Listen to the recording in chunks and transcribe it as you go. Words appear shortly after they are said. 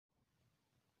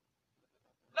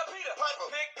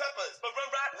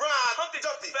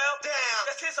Dumpty, fell down.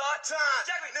 That's his heart. Time,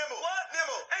 Jack nimble, what?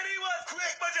 Nimble, and he was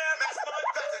quick, but jam, Master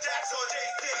Jack's on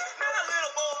JC. Man, a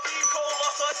little Bo Peep Cole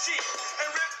lost her sheep,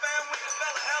 and Rip Van Winkle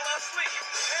fell hell asleep.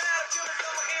 And out of children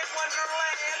summer in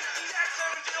Wonderland, Jack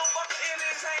serving Jill bucket in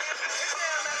his hand. And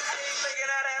down at the stage, making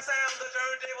that ass sound. The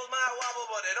turntables might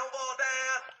wobble, but they don't fall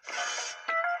down.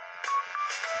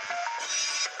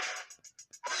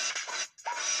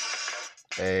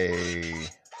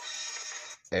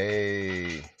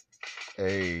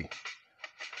 Hey,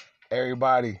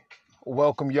 everybody,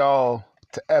 welcome y'all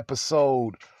to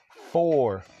episode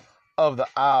 4 of the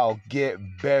I'll Get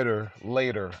Better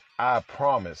Later, I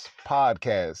Promise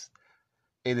podcast.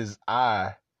 It is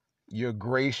I, your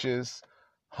gracious,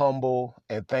 humble,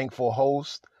 and thankful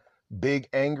host, Big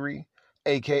Angry,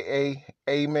 aka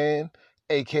A-Man,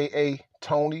 aka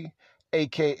Tony,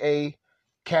 aka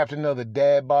Captain of the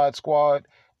Dad Bod Squad,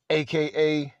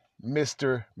 aka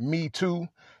Mr. Me Too,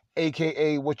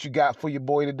 aka What You Got For Your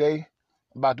Boy Today.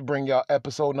 About to bring y'all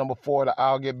episode number 4 of the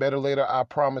I'll Get Better Later, I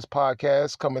Promise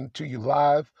podcast, coming to you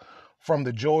live from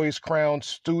the Joy's Crown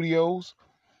Studios,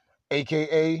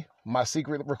 aka my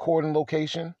secret recording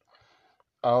location.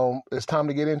 It's time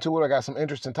to get into it. I got some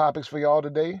interesting topics for y'all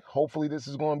today. Hopefully this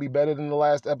is going to be better than the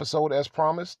last episode as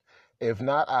promised. If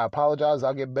not, I apologize.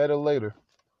 I'll get better later.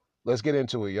 Let's get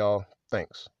into it, y'all.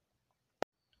 Thanks.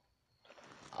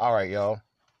 All right, y'all.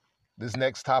 This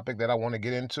next topic that I want to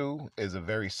get into is a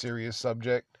very serious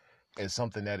subject. It's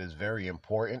something that is very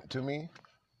important to me,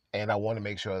 and I want to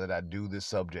make sure that I do this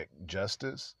subject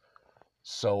justice.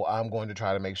 So I'm going to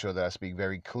try to make sure that I speak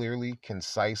very clearly,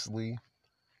 concisely,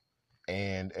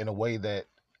 and in a way that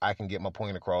I can get my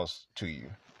point across to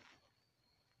you.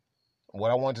 What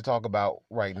I want to talk about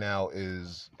right now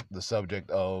is the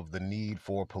subject of the need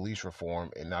for police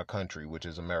reform in our country, which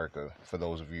is America, for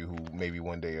those of you who maybe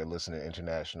one day are listening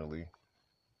internationally.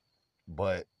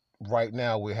 But right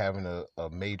now we're having a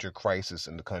major crisis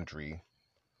in the country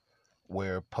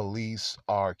where police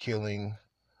are killing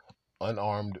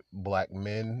unarmed black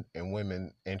men and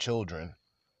women and children,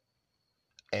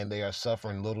 and they are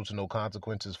suffering little to no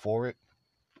consequences for it.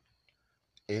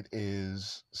 It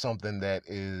is something that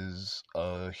is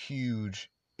a huge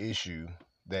issue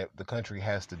that the country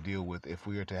has to deal with if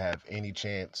we are to have any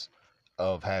chance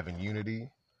of having unity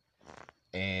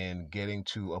and getting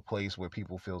to a place where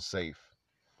people feel safe.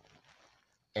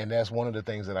 And that's one of the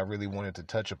things that I really wanted to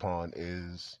touch upon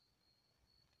is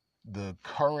the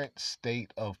current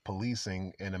state of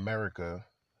policing in America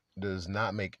does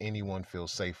not make anyone feel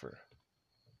safer.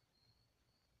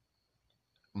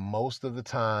 Most of the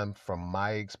time, from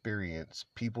my experience,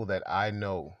 people that I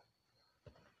know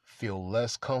feel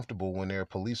less comfortable when there are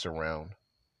police around,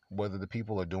 whether the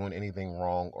people are doing anything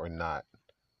wrong or not.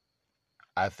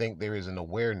 I think there is an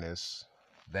awareness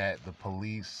that the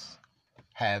police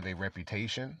have a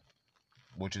reputation,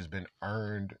 which has been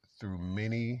earned through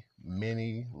many,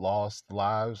 many lost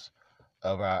lives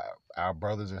of our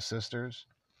brothers and sisters.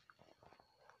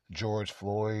 George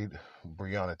Floyd,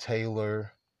 Breonna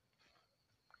Taylor,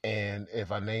 and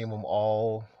if I name them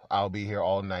all, I'll be here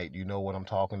all night. You know what I'm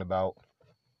talking about.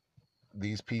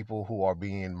 These people who are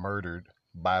being murdered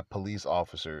by police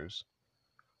officers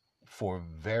for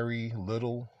very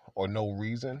little or no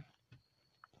reason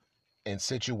in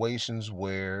situations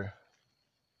where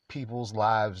people's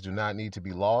lives do not need to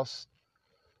be lost.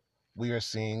 We are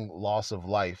seeing loss of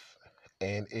life,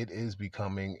 and it has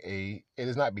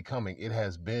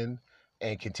been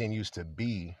and continues to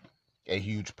be a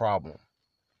huge problem.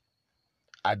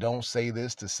 I don't say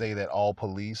this to say that all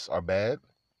police are bad.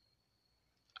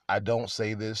 I don't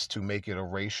say this to make it a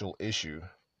racial issue.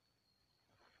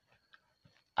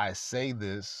 I say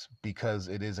this because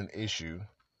it is an issue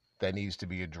that needs to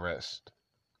be addressed.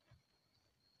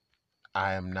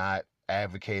 I am not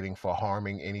advocating for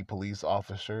harming any police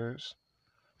officers,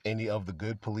 any of the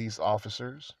good police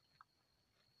officers.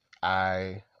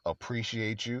 I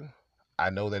appreciate you.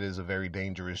 I know that is a very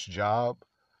dangerous job.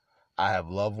 I have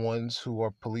loved ones who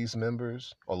are police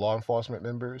members or law enforcement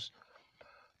members.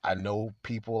 I know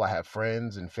people, I have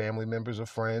friends and family members of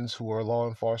friends who are law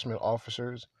enforcement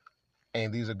officers,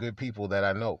 and these are good people that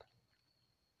I know.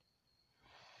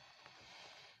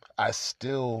 I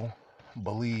still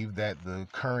believe that the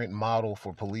current model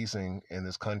for policing in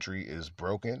this country is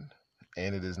broken,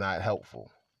 and it is not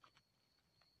helpful.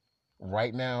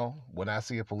 Right now, when I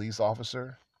see a police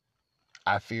officer,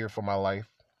 I fear for my life.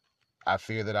 I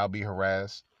fear that I'll be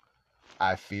harassed.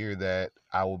 I fear that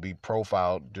I will be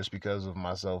profiled just because of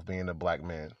myself being a black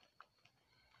man.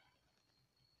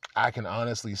 I can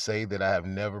honestly say that I have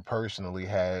never personally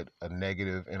had a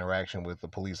negative interaction with a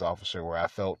police officer where I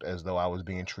felt as though I was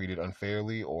being treated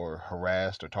unfairly or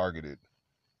harassed or targeted.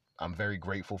 I'm very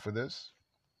grateful for this.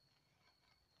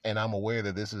 And I'm aware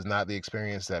that this is not the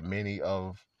experience that many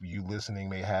of you listening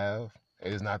may have.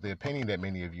 It is not the opinion that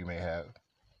many of you may have.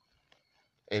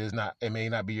 It may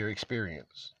not be your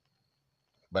experience.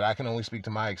 But I can only speak to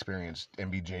my experience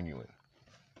and be genuine.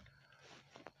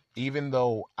 Even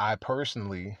though I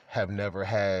personally have never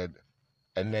had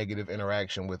a negative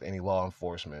interaction with any law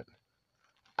enforcement,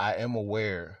 I am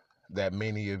aware that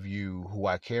many of you who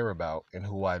I care about and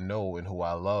who I know and who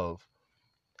I love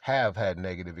have had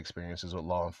negative experiences with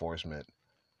law enforcement.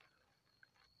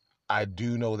 I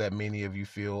do know that many of you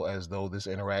feel as though this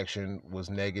interaction was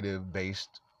negative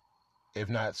based, if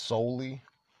not solely,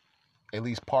 at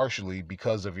least partially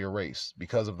because of your race,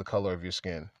 because of the color of your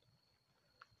skin.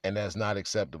 And that's not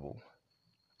acceptable.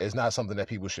 It's not something that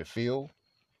people should feel.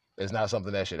 It's not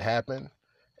something that should happen.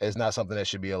 It's not something that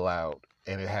should be allowed.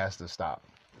 And it has to stop.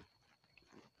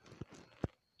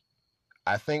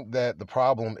 I think that the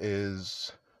problem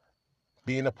is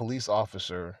being a police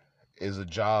officer is a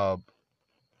job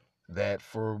that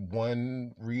for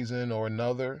one reason or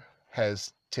another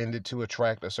has tended to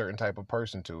attract a certain type of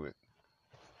person to it.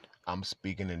 I'm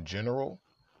speaking in general.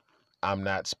 I'm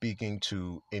not speaking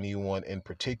to anyone in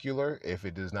particular. If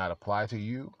it does not apply to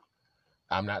you,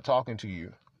 I'm not talking to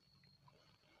you.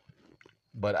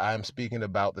 But I'm speaking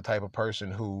about the type of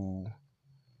person who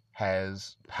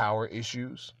has power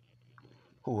issues,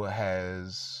 who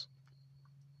has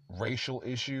racial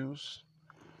issues,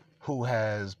 who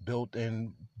has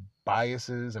built-in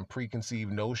biases and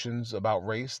preconceived notions about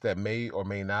race that may or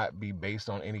may not be based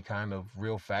on any kind of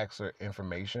real facts or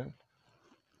information.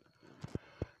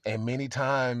 And many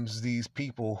times these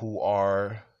people who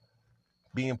are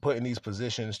being put in these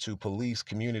positions to police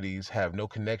communities have no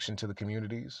connection to the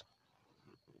communities.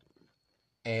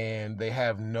 And they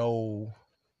have no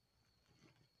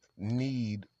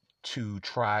need to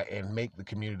try and make the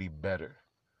community better.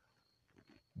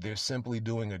 They're simply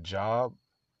doing a job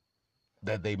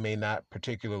that they may not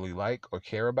particularly like or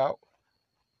care about,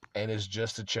 and it's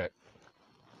just a check.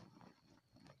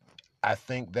 I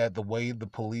think that the way the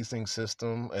policing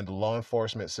system and the law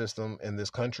enforcement system in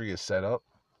this country is set up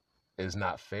is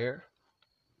not fair.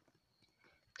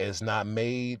 It's not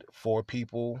made for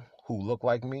people who look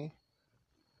like me,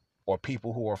 or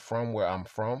people who are from where I'm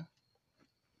from,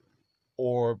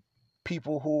 or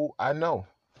people who I know.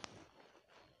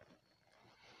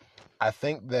 I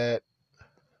think that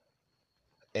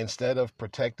instead of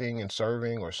protecting and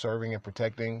serving, or serving and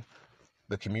protecting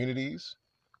the communities,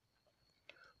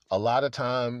 a lot of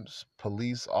times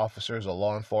police officers or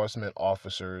law enforcement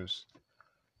officers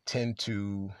tend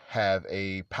to have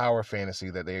a power fantasy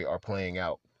that they are playing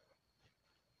out,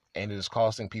 and it is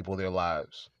costing people their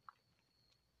lives.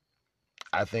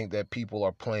 I think that people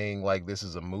are playing like this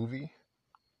is a movie,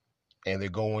 and they're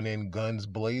going in guns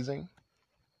blazing,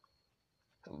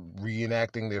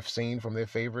 reenacting their scene from their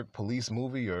favorite police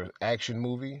movie or action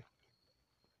movie,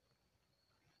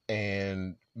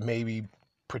 and maybe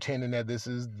pretending that this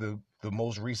is the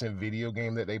most recent video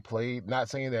game that they played. Not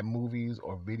saying that movies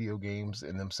or video games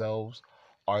in themselves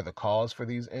are the cause for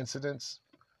these incidents,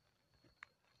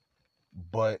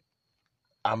 but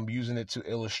I'm using it to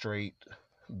illustrate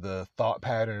the thought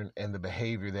pattern and the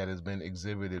behavior that has been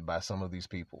exhibited by some of these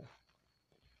people.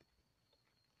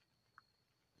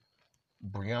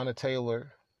 Breonna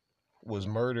Taylor was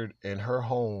murdered in her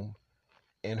home,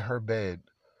 in her bed,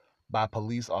 by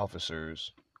police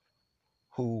officers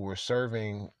who were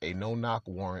serving a no-knock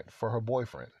warrant for her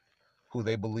boyfriend, who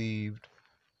they believed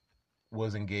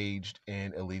was engaged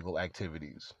in illegal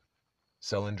activities,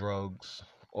 selling drugs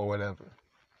or whatever.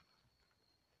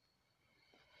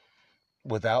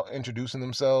 Without introducing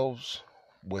themselves,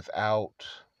 without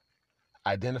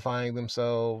identifying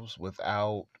themselves,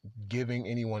 without giving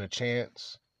anyone a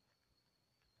chance,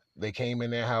 they came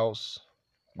in their house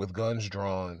with guns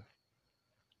drawn,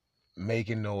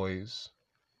 making noise.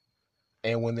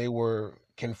 And when they were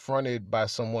confronted by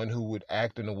someone who would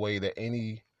act in a way that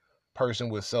any person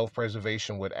with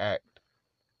self-preservation would act,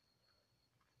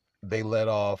 they let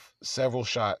off several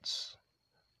shots,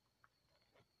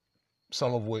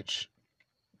 some of which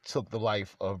took the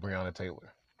life of Breonna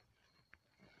Taylor.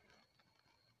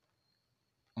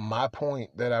 My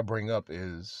point that I bring up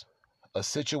is a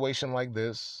situation like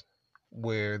this,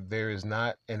 where there is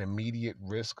not an immediate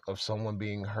risk of someone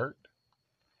being hurt.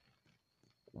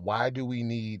 Why do we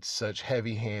need such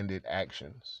heavy-handed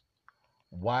actions?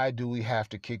 Why do we have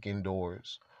to kick in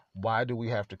doors? Why do we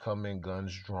have to come in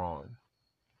guns drawn?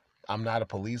 I'm not a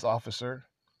police officer.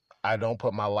 I don't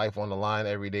put my life on the line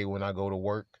every day when I go to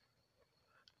work.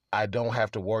 I don't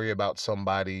have to worry about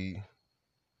somebody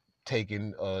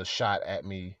taking a shot at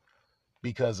me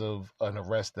because of an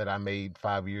arrest that I made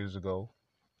 5 years ago.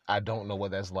 I don't know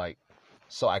what that's like.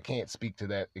 So I can't speak to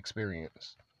that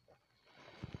experience.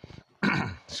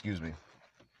 Excuse me.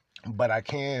 But I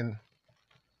can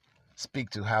speak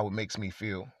to how it makes me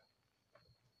feel.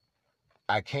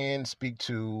 I can speak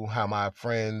to how my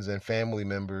friends and family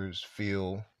members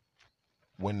feel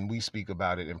when we speak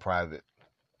about it in private.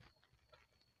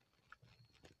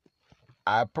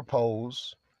 I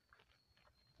propose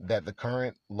that the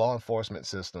current law enforcement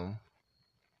system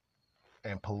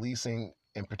and policing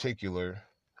in particular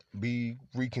be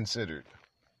reconsidered.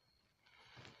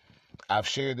 I've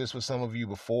shared this with some of you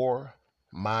before,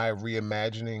 my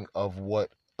reimagining of what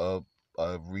a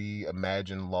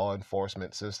reimagined law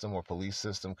enforcement system or police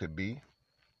system could be.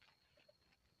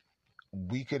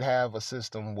 We could have a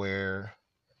system where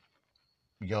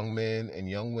young men and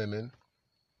young women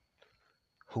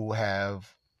who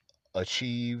have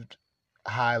achieved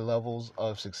high levels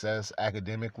of success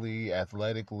academically,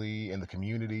 athletically, in the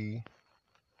community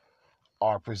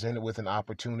are presented with an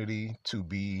opportunity to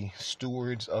be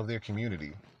stewards of their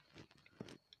community.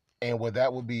 And what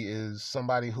that would be is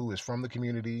somebody who is from the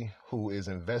community, who is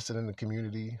invested in the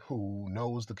community, who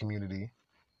knows the community,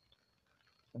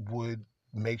 would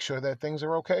make sure that things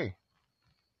are okay.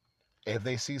 If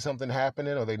they see something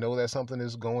happening or they know that something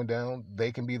is going down,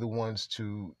 they can be the ones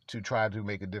to try to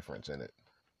make a difference in it.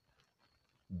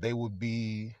 They would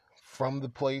be from the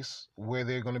place where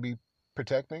they're going to be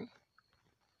protecting.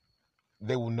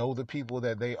 They will know the people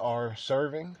that they are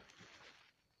serving.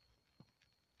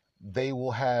 They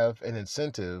will have an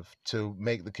incentive to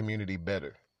make the community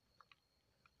better.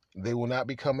 They will not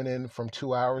be coming in from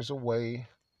 2 hours away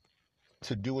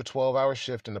to do a 12-hour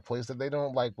shift in a place that they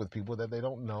don't like with people that they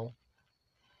don't know.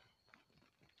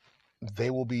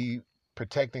 They will be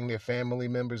protecting their family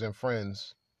members and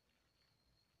friends.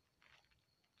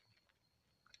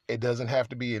 It doesn't have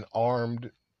to be an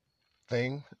armed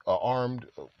thing,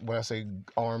 when I say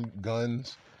armed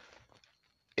guns,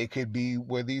 it could be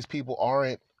where these people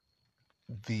aren't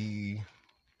the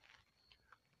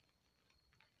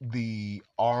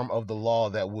arm of the law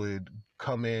that would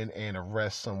come in and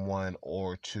arrest someone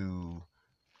or to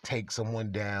take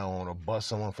someone down or bust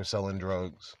someone for selling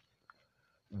drugs.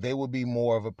 They would be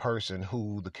more of a person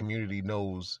who the community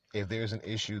knows if there's an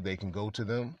issue, they can go to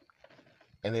them.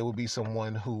 And they would be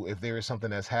someone who, if there is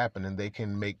something that's happening, they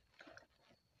can make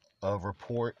a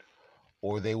report,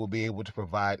 or they will be able to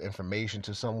provide information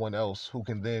to someone else who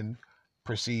can then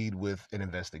proceed with an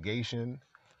investigation,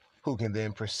 who can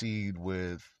then proceed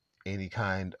with any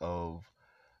kind of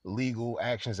legal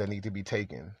actions that need to be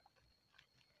taken.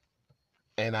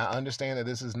 And I understand that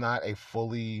this is not a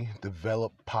fully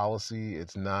developed policy.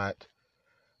 It's not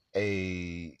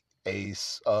a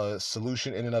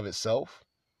solution in and of itself.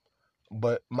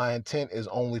 But my intent is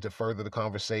only to further the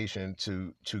conversation,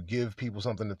 to give people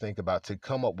something to think about, to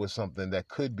come up with something that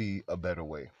could be a better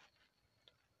way.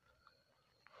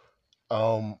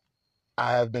 I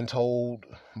have been told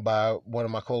by one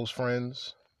of my close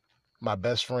friends, my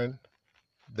best friend,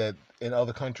 that in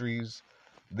other countries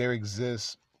there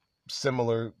exists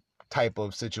similar type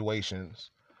of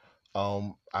situations.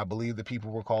 I believe the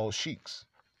people were called sheiks.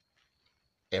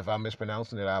 If I'm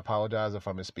mispronouncing it, I apologize. If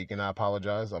I'm misspeaking, I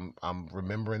apologize. I'm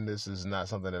remembering this is not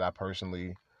something that I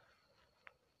personally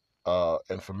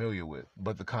am familiar with.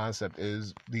 But the concept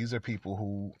is these are people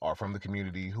who are from the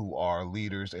community, who are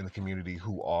leaders in the community,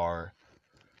 who are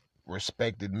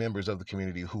respected members of the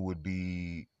community, who would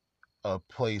be a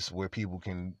place where people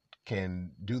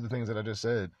can do the things that I just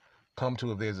said, come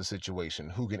to if there's a situation,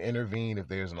 who can intervene if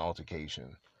there's an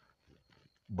altercation.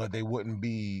 But they wouldn't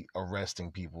be arresting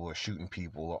people or shooting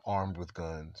people or armed with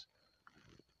guns.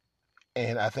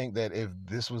 And I think that if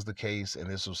this was the case and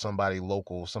this was somebody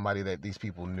local, somebody that these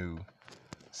people knew,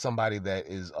 somebody that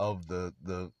is of the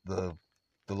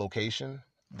location,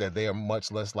 that they are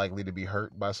much less likely to be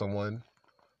hurt by someone.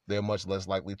 They're much less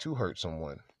likely to hurt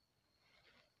someone.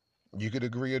 You could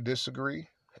agree or disagree.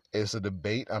 It's a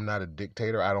debate. I'm not a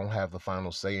dictator. I don't have the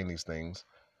final say in these things.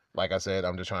 Like I said,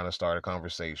 I'm just trying to start a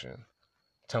conversation.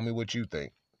 Tell me what you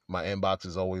think. My inbox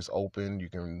is always open. You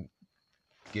can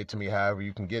get to me however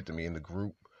you can get to me, in the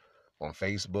group, on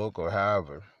Facebook, or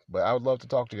however. But I would love to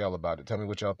talk to y'all about it. Tell me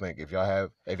what y'all think. If y'all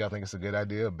think it's a good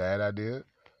idea, a bad idea.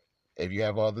 If you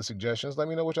have other suggestions, let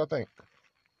me know what y'all think.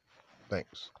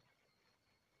 Thanks.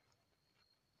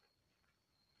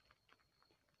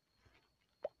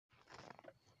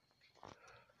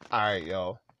 All right,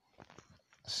 y'all.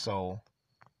 So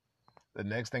The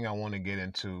next thing I want to get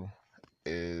into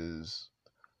is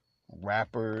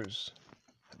rappers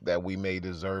that we may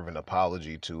deserve an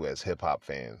apology to as hip hop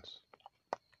fans.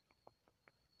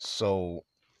 So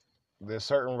there's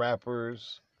certain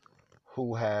rappers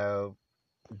who have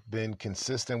been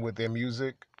consistent with their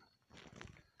music,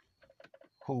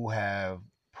 who have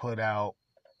put out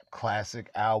classic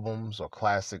albums or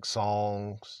classic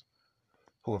songs,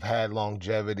 who have had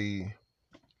longevity,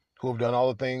 who have done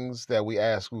all the things that we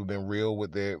ask, who've been real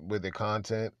with their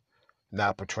content,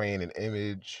 not portraying an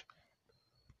image.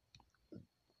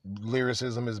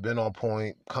 Lyricism has been on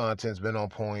point, content's been on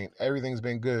point, everything's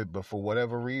been good, but for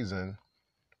whatever reason,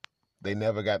 they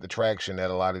never got the traction that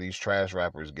a lot of these trash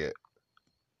rappers get.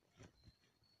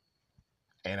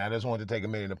 And I just wanted to take a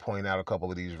minute to point out a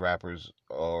couple of these rappers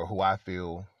or who I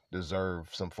feel deserve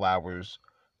some flowers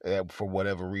that for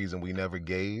whatever reason we never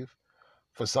gave.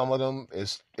 For some of them,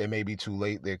 it may be too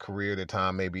late. Their career, their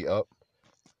time may be up.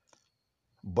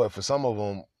 But for some of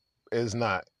them, it's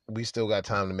not. We still got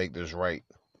time to make this right.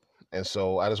 And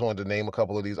so I just wanted to name a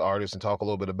couple of these artists and talk a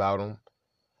little bit about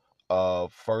them.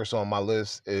 First on my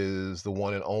list is the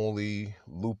one and only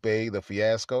Lupe the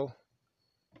Fiasco.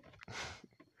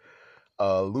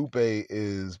 Lupe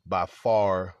is by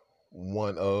far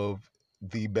one of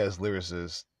the best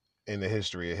lyricists in the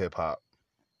history of hip hop.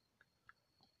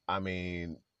 I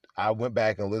mean, I went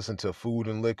back and listened to Food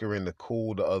and Liquor in the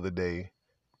Cool the other day,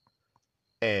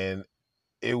 and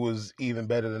it was even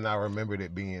better than I remembered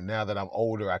it being. Now that I'm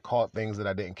older, I caught things that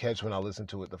I didn't catch when I listened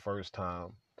to it the first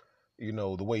time. You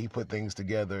know, the way he put things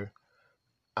together.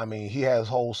 I mean, he has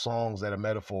whole songs that are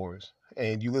metaphors,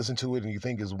 and you listen to it and you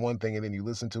think it's one thing, and then you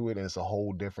listen to it and it's a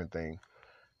whole different thing.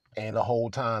 And the whole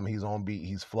time he's on beat,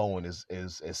 he's flowing.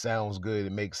 It sounds good.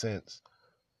 It makes sense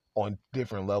on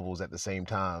different levels at the same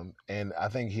time. And I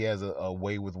think he has a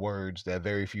way with words that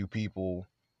very few people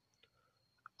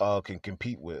can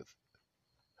compete with.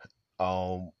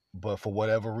 But for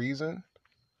whatever reason,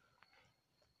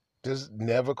 just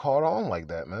never caught on like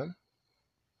that, man.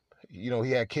 You know,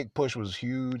 he had Kick Push was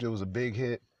huge. It was a big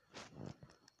hit.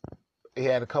 He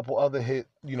had a couple other hit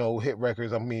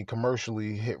records. I mean,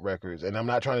 commercially hit records. And I'm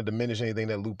not trying to diminish anything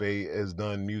that Lupe has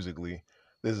done musically.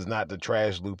 This is not to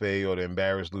trash Lupe or to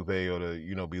embarrass Lupe or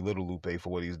to, belittle Lupe for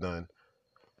what he's done.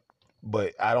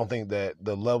 But I don't think that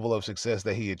the level of success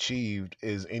that he achieved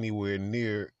is anywhere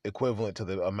near equivalent to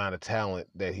the amount of talent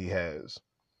that he has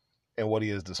and what he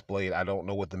has displayed. I don't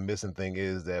know what the missing thing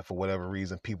is that for whatever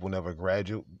reason people never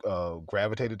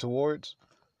gravitated towards.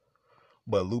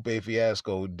 But Lupe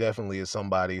Fiasco definitely is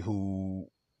somebody who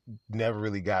never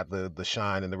really got the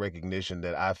shine and the recognition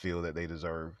that I feel that they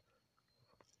deserve.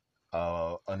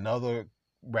 Another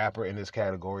rapper in this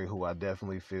category who I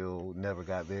definitely feel never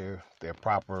got their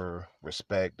proper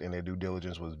respect and their due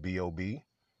diligence was B.O.B.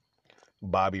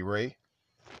 Bobby Ray.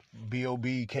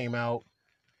 B.O.B. came out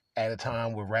at a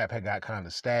time where rap had got kind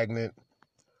of stagnant,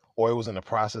 or it was in the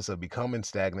process of becoming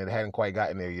stagnant. It hadn't quite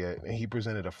gotten there yet. And he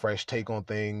presented a fresh take on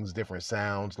things, different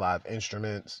sounds, live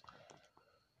instruments,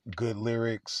 good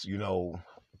lyrics,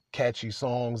 catchy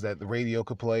songs that the radio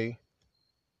could play.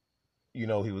 He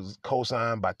was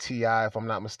co-signed by T.I., if I'm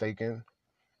not mistaken.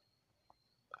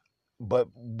 But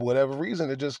whatever reason,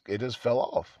 it just fell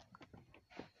off.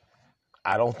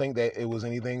 I don't think that it was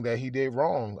anything that he did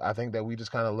wrong. I think that we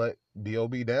just kind of let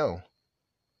B.O.B. down.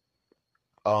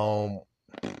 I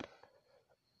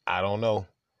don't know.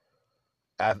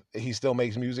 He still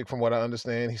makes music from what I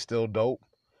understand. He's still dope.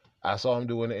 I saw him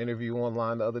doing an interview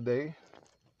online the other day.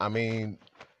 I mean,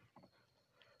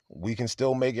 we can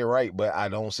still make it right, but I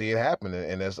don't see it happening,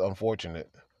 and that's unfortunate.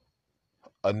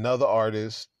 Another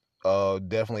artist,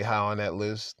 definitely high on that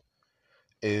list,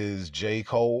 is J.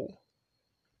 Cole.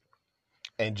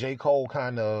 And J. Cole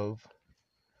kind of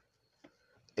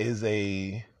is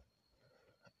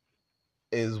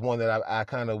one that I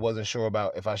kind of wasn't sure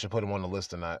about if I should put him on the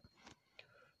list or not.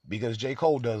 Because J.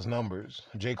 Cole does numbers.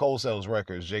 J. Cole sells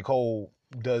records. J. Cole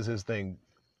does his thing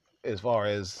as far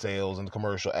as sales and the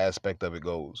commercial aspect of it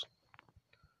goes.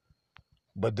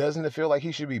 But doesn't it feel like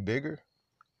he should be bigger?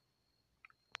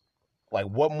 Like,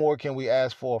 what more can we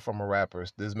ask for from a rapper?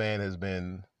 This man has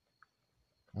been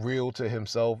real to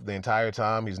himself the entire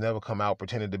time. He's never come out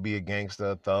pretending to be a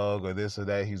gangster, thug, or this or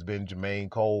that. He's been Jermaine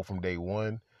Cole from day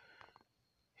one.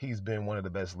 He's been one of the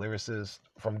best lyricists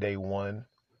from day one.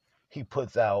 He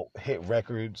puts out hit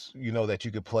records, that you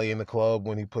could play in the club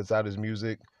when he puts out his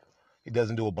music. He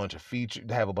doesn't do a bunch of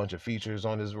features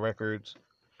on his records.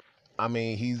 I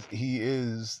mean, he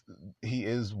is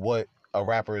what a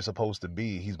rapper is supposed to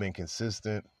be. He's been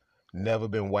consistent, never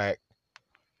been whack,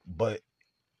 but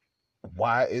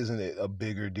why isn't it a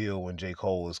bigger deal when J.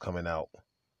 Cole is coming out?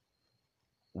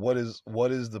 What is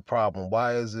the problem?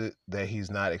 Why is it that he's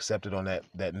not accepted on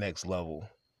that next level?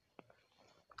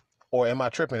 Or am I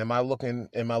tripping? Am I looking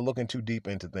too deep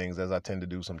into things, as I tend to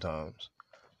do sometimes?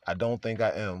 I don't think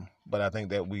I am, but I think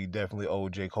that we definitely owe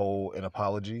J. Cole an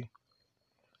apology.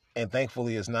 And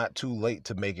thankfully it's not too late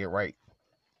to make it right.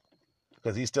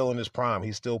 Because he's still in his prime.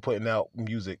 He's still putting out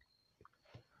music.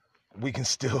 We can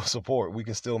still support. We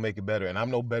can still make it better. And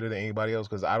I'm no better than anybody else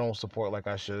because I don't support like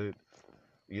I should.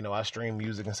 I stream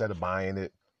music instead of buying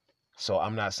it. So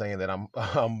I'm not saying that I'm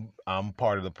I'm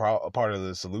part of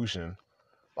the solution.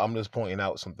 I'm just pointing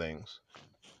out some things.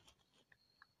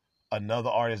 Another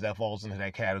artist that falls into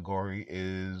that category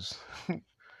is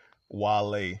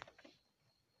Wale.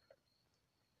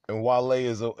 And Wale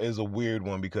is a weird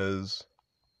one because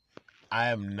I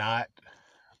am not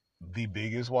the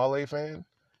biggest Wale fan.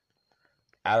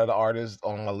 Out of the artists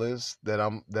on my list that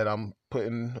I'm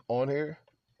putting on here,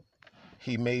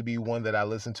 he may be one that I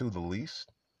listen to the least.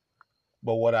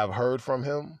 But what I've heard from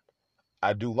him,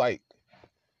 I do like.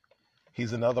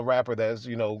 He's another rapper that's,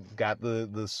 got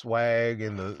the swag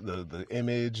and the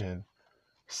image, and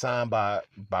signed by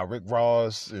Rick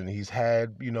Ross, and he's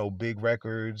had, big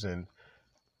records, and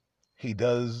he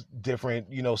does different,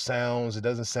 sounds. It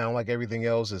doesn't sound like everything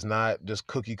else. It's not just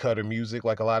cookie cutter music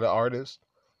like a lot of artists.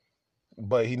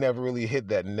 But he never really hit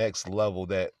that next level,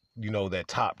 that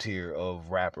top tier of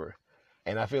rapper.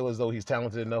 And I feel as though he's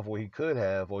talented enough where he could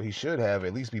have, or he should have,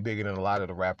 at least be bigger than a lot of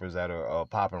the rappers that are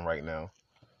popping right now.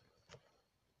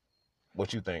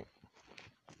 What you think?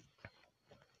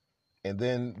 And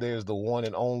then there's the one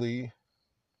and only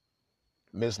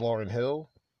Miss Lauryn Hill.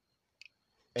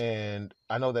 And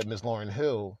I know that Miss Lauryn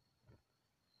Hill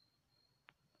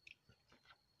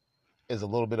is a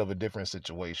little bit of a different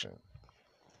situation.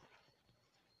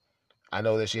 I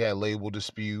know that she had label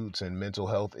disputes and mental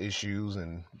health issues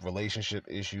and relationship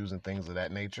issues and things of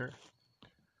that nature.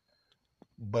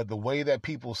 But the way that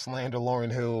people slander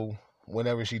Lauryn Hill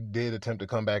whenever she did attempt to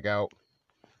come back out,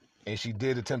 and she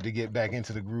did attempt to get back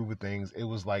into the groove of things, it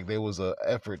was like there was an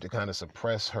effort to kind of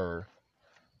suppress her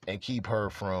and keep her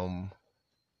from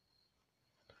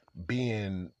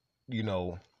being,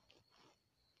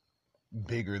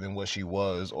 bigger than what she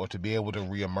was, or to be able to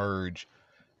reemerge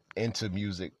into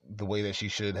music the way that she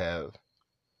should have.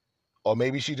 Or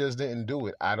maybe she just didn't do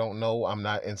it. I don't know. I'm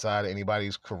not inside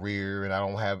anybody's career and I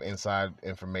don't have inside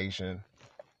information.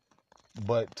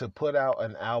 But to put out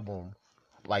an album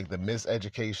like The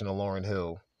Miseducation of Lauryn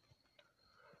Hill,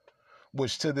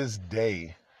 which to this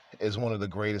day is one of the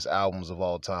greatest albums of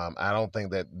all time, I don't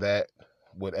think that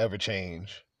would ever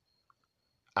change.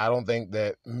 I don't think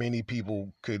that many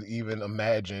people could even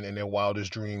imagine in their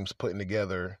wildest dreams putting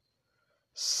together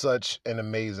such an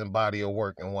amazing body of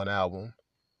work in one album.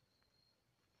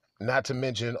 Not to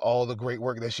mention all the great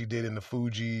work that she did in the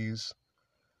Fugees.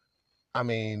 I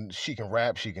mean, she can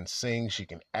rap, she can sing, she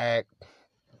can act.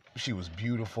 She was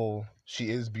beautiful. She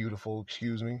is beautiful,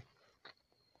 excuse me.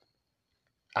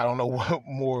 I don't know what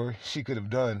more she could have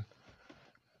done.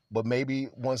 But maybe,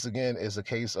 once again, it's a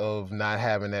case of not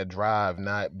having that drive,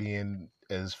 not being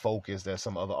as focused as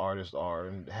some other artists are,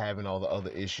 and having all the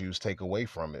other issues take away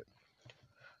from it.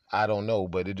 I don't know,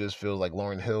 but it just feels like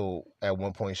Lauryn Hill at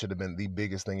one point should have been the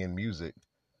biggest thing in music.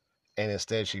 And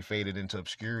instead she faded into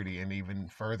obscurity and even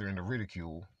further into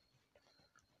ridicule.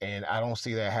 And I don't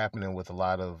see that happening with a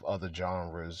lot of other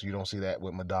genres. You don't see that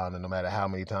with Madonna, no matter how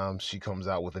many times she comes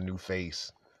out with a new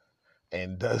face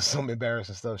and does some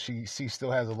embarrassing stuff. She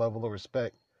still has a level of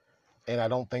respect. And I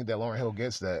don't think that Lauryn Hill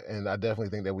gets that. And I definitely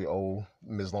think that we owe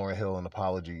Ms. Lauryn Hill an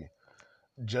apology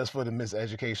just for the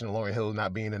Miseducation of Lauryn Hill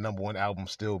not being the number one album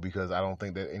still, because I don't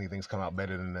think that anything's come out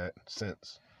better than that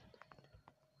since.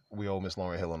 We owe Miss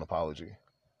Lauryn Hill an apology.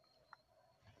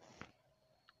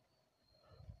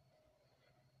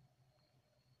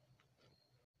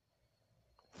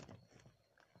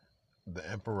 The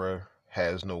Emperor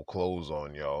has no clothes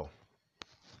on, y'all.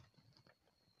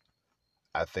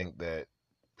 I think that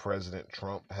President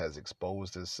Trump has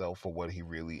exposed himself for what he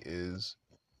really is.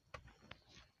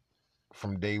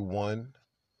 From day one,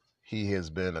 he has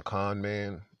been a con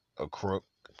man, a crook,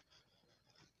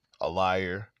 a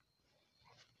liar,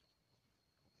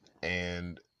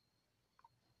 and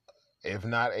if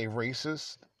not a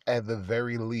racist, at the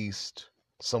very least,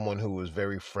 someone who is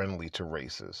very friendly to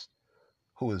racists,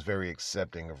 who is very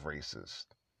accepting of racists.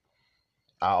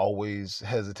 I always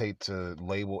hesitate to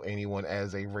label anyone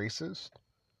as a racist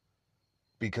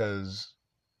because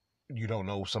you don't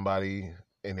know somebody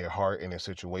in their heart, in their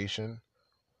situation.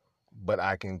 But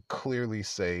I can clearly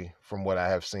say from what I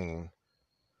have seen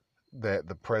that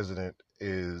the president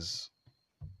is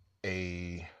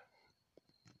a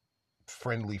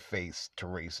friendly face to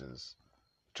racist,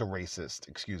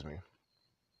 excuse me.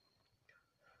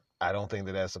 I don't think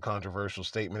that that's a controversial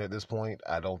statement at this point.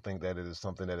 I don't think that it is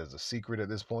something that is a secret at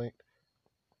this point.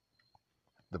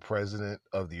 The President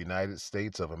of the United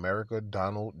States of America,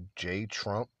 Donald J.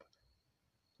 Trump,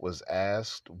 was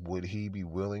asked would he be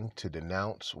willing to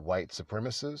denounce white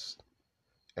supremacists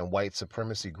and white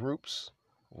supremacy groups,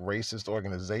 racist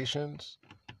organizations,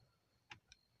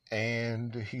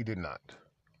 and he did not.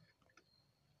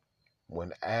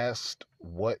 When asked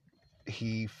what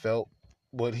he felt,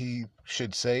 what he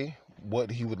should say,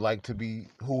 what he would like to be,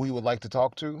 who he would like to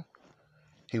talk to,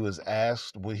 he was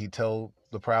asked would he tell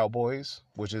the Proud Boys,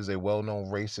 which is a well-known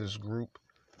racist group,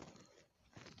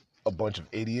 a bunch of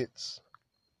idiots,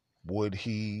 would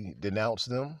he denounce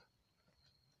them?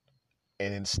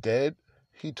 And instead,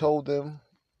 he told them,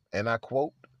 and I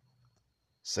quote,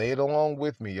 say it along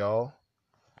with me, y'all,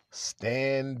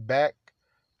 stand back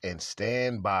and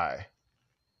stand by.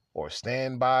 Or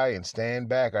stand by and stand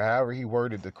back, or however he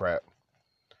worded the crap.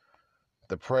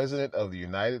 The President of the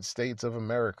United States of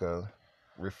America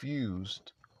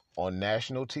refused on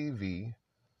national TV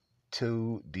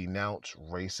to denounce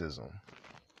racism.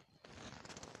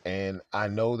 And I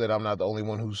know that I'm not the only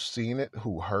one who's seen it,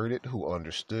 who heard it, who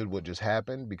understood what just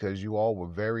happened, because you all were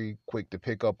very quick to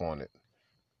pick up on it.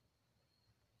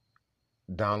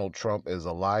 Donald Trump is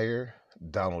a liar.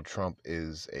 Donald Trump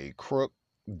is a crook.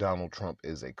 Donald Trump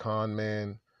is a con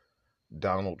man.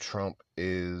 Donald Trump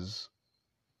is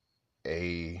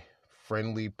a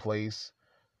friendly place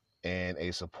and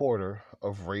a supporter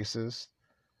of racists,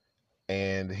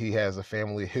 and he has a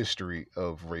family history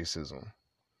of racism.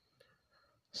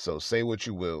 So say what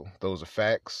you will. Those are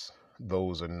facts.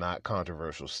 Those are not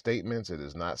controversial statements. It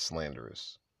is not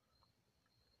slanderous.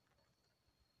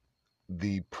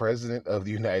 The President of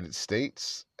the United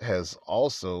States has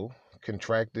also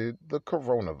contracted the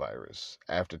coronavirus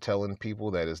after telling people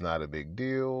that it's not a big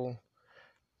deal,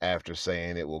 after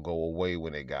saying it will go away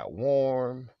when it got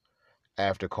warm,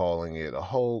 after calling it a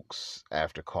hoax,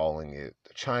 after calling it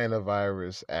the China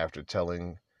virus, after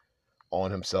telling on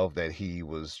himself that he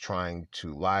was trying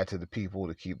to lie to the people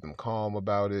to keep them calm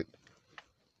about it.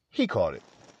 He caught it.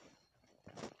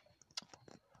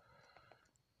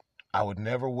 I would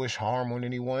never wish harm on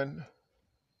anyone.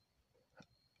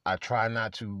 I try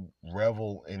not to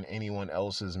revel in anyone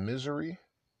else's misery.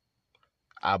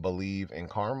 I believe in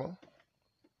karma.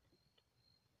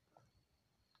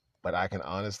 But I can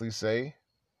honestly say,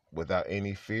 without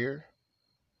any fear,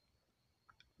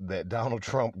 that Donald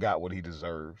Trump got what he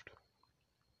deserved.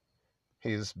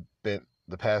 He has spent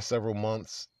the past several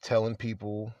months telling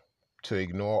people to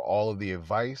ignore all of the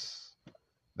advice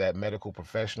that medical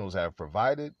professionals have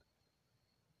provided.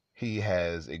 He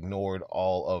has ignored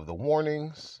all of the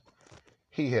warnings.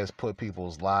 He has put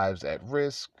people's lives at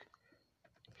risk.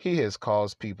 He has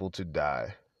caused people to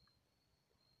die.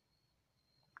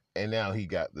 And now he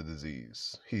got the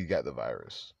disease. He got the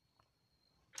virus.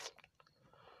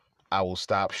 I will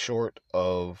stop short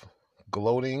of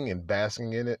gloating and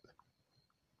basking in it,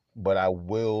 but I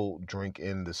will drink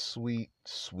in the sweet,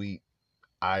 sweet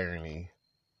irony,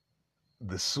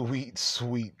 the sweet,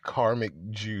 sweet karmic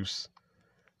juice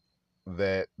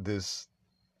that this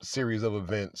series of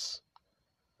events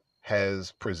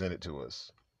has presented to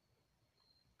us.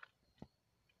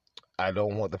 I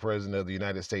don't want the President of the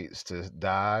United States to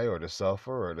die or to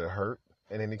suffer or to hurt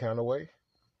in any kind of way.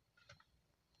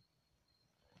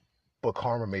 But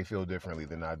karma may feel differently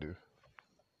than I do.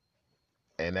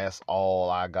 And that's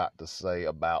all I got to say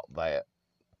about that.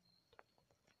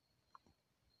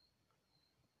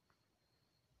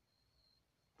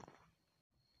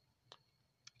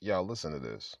 Y'all listen to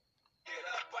this.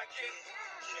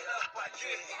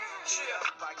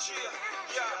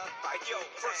 Yo,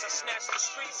 first I snatched the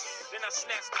streets, then I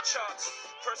snatched the charts.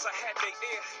 First I had their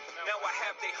ear, now I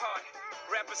have their heart.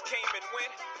 Rappers came and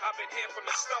went, I've been here from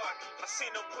the start. I seen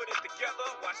them put it together,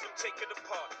 watch them take it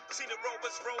apart. Seen the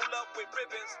rovers roll up with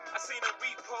ribbons. I seen them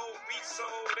repo,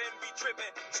 resold, and be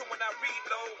driven. So when I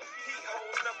reload, he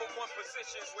holds number one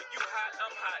positions. When you hot,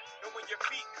 I'm hot. And when your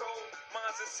feet cold,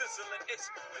 mine's a sizzling, it's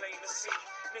plain to see.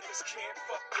 Niggas can't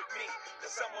fuck with me,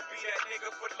 cause I'ma be that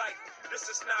nigga for life. This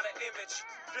is not an image,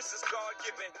 this is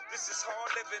God-given. This is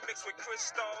hard living mixed with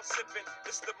crystal sipping.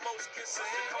 It's the most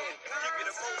consistent home, give you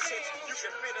the most hits. You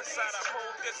can fit inside a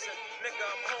home distance. Nigga,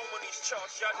 I'm home on these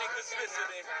charts, y'all niggas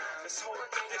visiting. This whole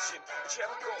tradition,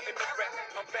 Jericho in the rap.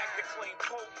 I'm back to claim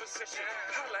pole position.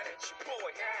 Holla at your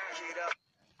boy, get up.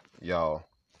 Y'all,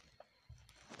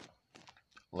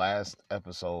 last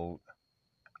episode,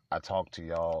 I talked to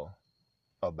y'all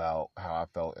about how I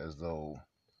felt as though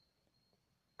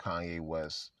Kanye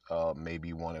West may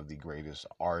be one of the greatest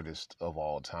artists of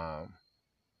all time.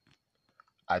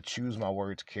 I choose my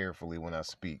words carefully when I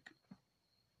speak.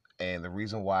 And the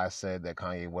reason why I said that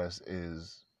Kanye West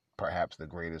is perhaps the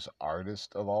greatest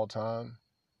artist of all time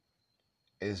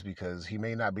is because he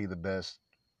may not be the best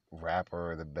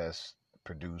rapper, the best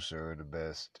producer, the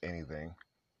best anything.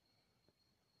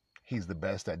 He's the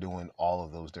best at doing all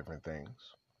of those different things.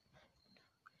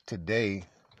 Today,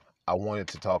 I wanted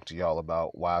to talk to y'all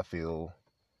about why I feel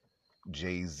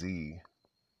Jay-Z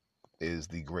is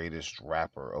the greatest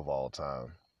rapper of all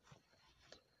time.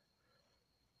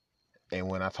 And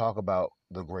when I talk about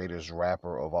the greatest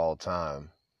rapper of all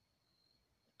time,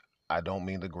 I don't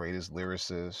mean the greatest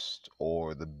lyricist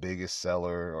or the biggest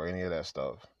seller or any of that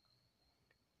stuff.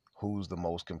 Who's the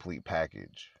most complete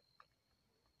package?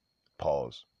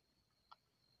 Pause.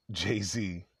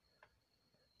 Jay-Z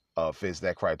fits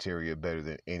that criteria better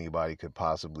than anybody could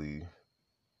possibly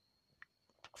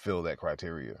fill that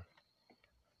criteria.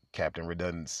 Captain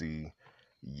Redundancy,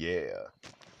 yeah.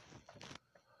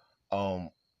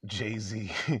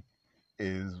 Jay-Z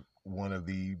is one of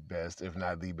the best, if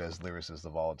not the best lyricist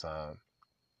of all time.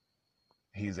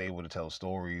 He's able to tell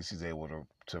stories. He's able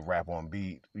to rap on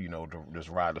beat, to just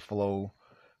ride the flow.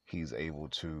 He's able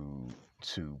to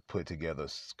put together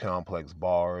complex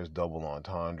bars, double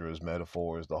entendres,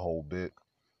 metaphors, the whole bit.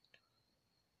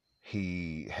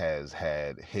 He has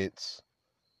had hits,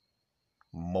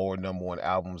 more number one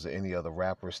albums than any other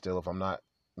rapper still, if I'm not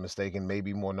mistaken,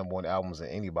 maybe more number one albums than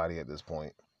anybody at this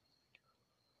point.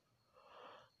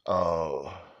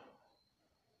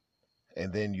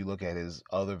 And then you look at his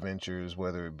other ventures,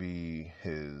 whether it be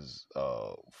his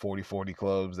 40/40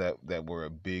 clubs that were a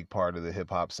big part of the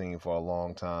hip-hop scene for a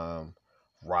long time,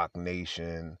 Rock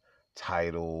Nation,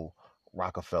 Tidal,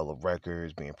 Rockefeller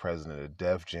Records, being president of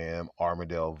Def Jam,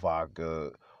 Armadale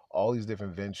Vodka, all these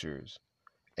different ventures.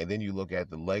 And then you look at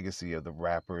the legacy of the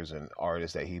rappers and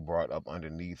artists that he brought up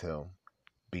underneath him.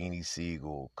 Beanie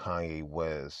Siegel, Kanye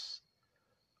West,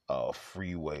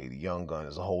 Freeway, the Young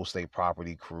Guns, the whole State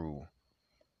Property crew.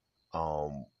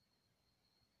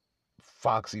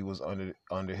 Foxy was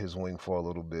under his wing for a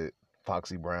little bit.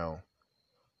 Foxy Brown.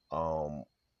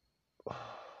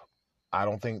 I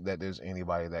don't think that there's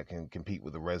anybody that can compete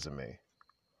with the resume.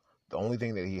 The only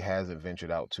thing that he hasn't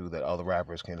ventured out to that other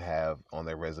rappers can have on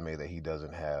their resume that he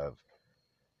doesn't have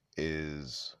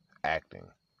is acting.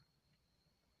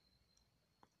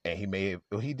 And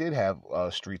he did have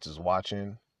Streets is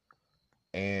Watching,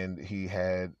 and he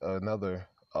had another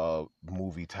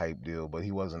movie type deal, but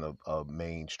he wasn't a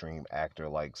mainstream actor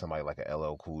like somebody like a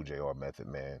LL Cool J or a Method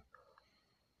Man.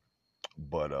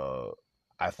 But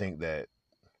I think that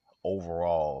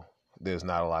overall, there's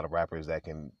not a lot of rappers that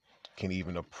can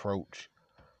even approach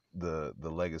the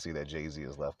legacy that Jay-Z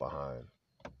has left behind.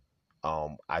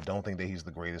 I don't think that he's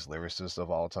the greatest lyricist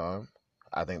of all time.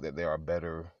 I think that there are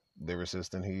better lyricists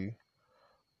than he.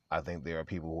 I think there are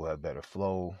people who have better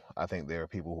flow. I think there are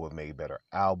people who have made better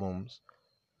albums.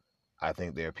 I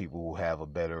think there are people who have a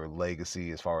better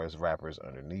legacy as far as rappers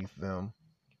underneath them.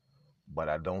 But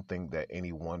I don't think that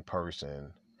any one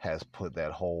person has put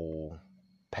that whole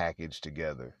package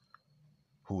together,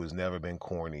 who has never been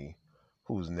corny,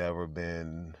 who's never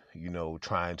been,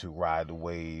 trying to ride the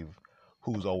wave,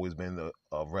 who's always been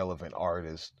a relevant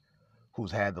artist,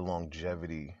 who's had the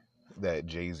longevity that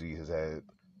Jay-Z has had.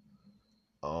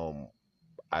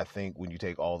 I think when you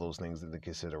take all those things into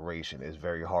consideration, it's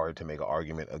very hard to make an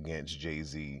argument against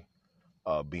Jay-Z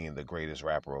being the greatest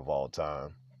rapper of all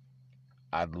time.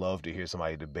 I'd love to hear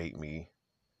somebody debate me.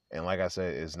 And like I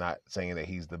said, it's not saying that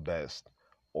he's the best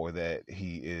or that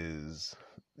he is,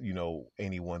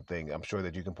 any one thing. I'm sure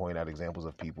that you can point out examples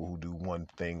of people who do one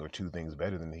thing or two things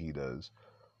better than he does.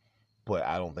 But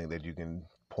I don't think that you can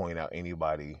point out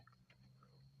anybody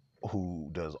who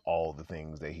does all the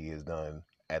things that he has done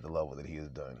at the level that he has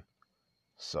done.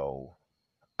 So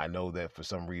I know that for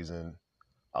some reason,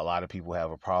 a lot of people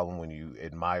have a problem when you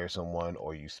admire someone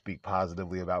or you speak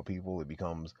positively about people. It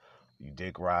becomes you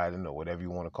dick riding or whatever you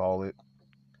want to call it.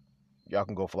 Y'all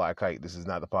can go fly a kite. This is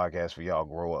not the podcast for y'all.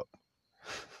 Grow up.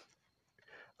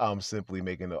 I'm simply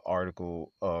making an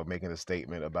article, making a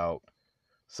statement about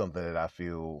something that I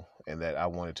feel and that I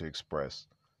wanted to express.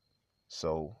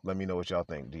 So let me know what y'all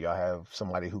think. Do y'all have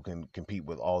somebody who can compete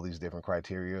with all these different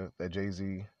criteria that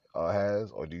Jay-Z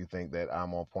has? Or do you think that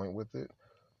I'm on point with it?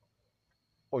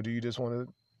 Or do you just want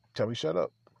to tell me shut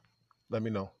up? Let me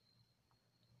know.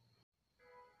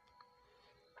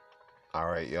 All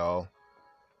right, y'all.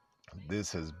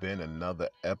 This has been another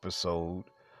episode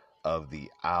of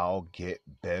the I'll Get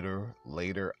Better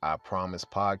Later, I Promise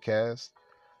podcast.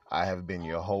 I have been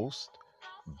your host,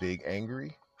 Big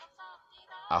Angry.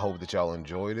 I hope that y'all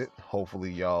enjoyed it.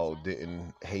 Hopefully y'all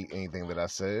didn't hate anything that I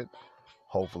said.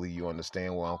 Hopefully you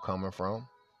understand where I'm coming from.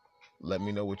 Let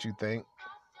me know what you think.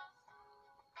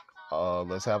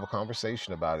 Let's have a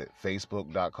conversation about it.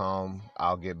 Facebook.com,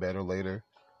 I'll Get Better Later.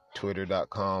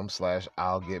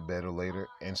 Twitter.com/I'll Get Better Later.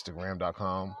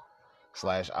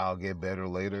 Instagram.com/I'll Get Better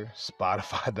Later.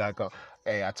 Spotify.com.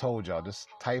 Hey, I told y'all, just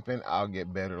type in I'll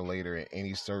Get Better Later in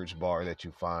any search bar that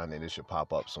you find and it should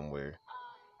pop up somewhere.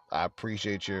 I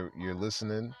appreciate your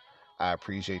listening. I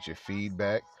appreciate your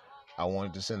feedback. I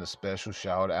wanted to send a special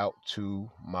shout out to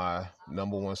my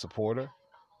number one supporter,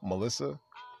 Melissa.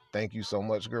 Thank you so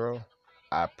much, girl.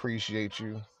 I appreciate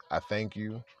you. I thank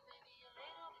you.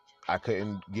 I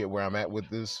couldn't get where I'm at with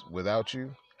this without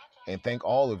you. And thank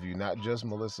all of you, not just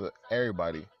Melissa,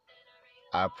 everybody.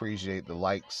 I appreciate the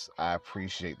likes. I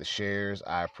appreciate the shares.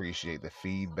 I appreciate the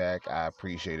feedback. I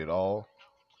appreciate it all.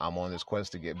 I'm on this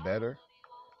quest to get better.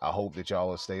 I hope that y'all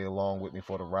will stay along with me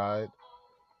for the ride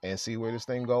and see where this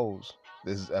thing goes.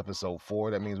 This is episode 4.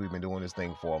 That means we've been doing this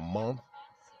thing for a month.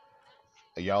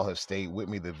 Y'all have stayed with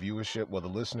me. The viewership, the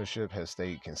listenership has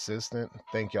stayed consistent.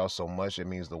 Thank y'all so much. It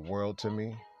means the world to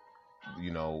me.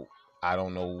 You know, I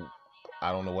don't know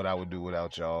what I would do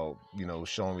without y'all,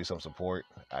 showing me some support.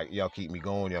 Y'all keep me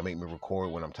going. Y'all make me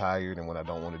record when I'm tired and when I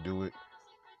don't want to do it.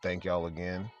 Thank y'all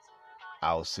again.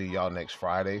 I'll see y'all next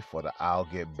Friday for the I'll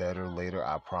Get Better Later,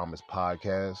 I Promise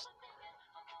podcast.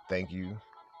 Thank you.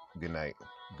 Good night.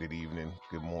 Good evening.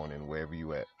 Good morning, wherever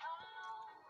you at.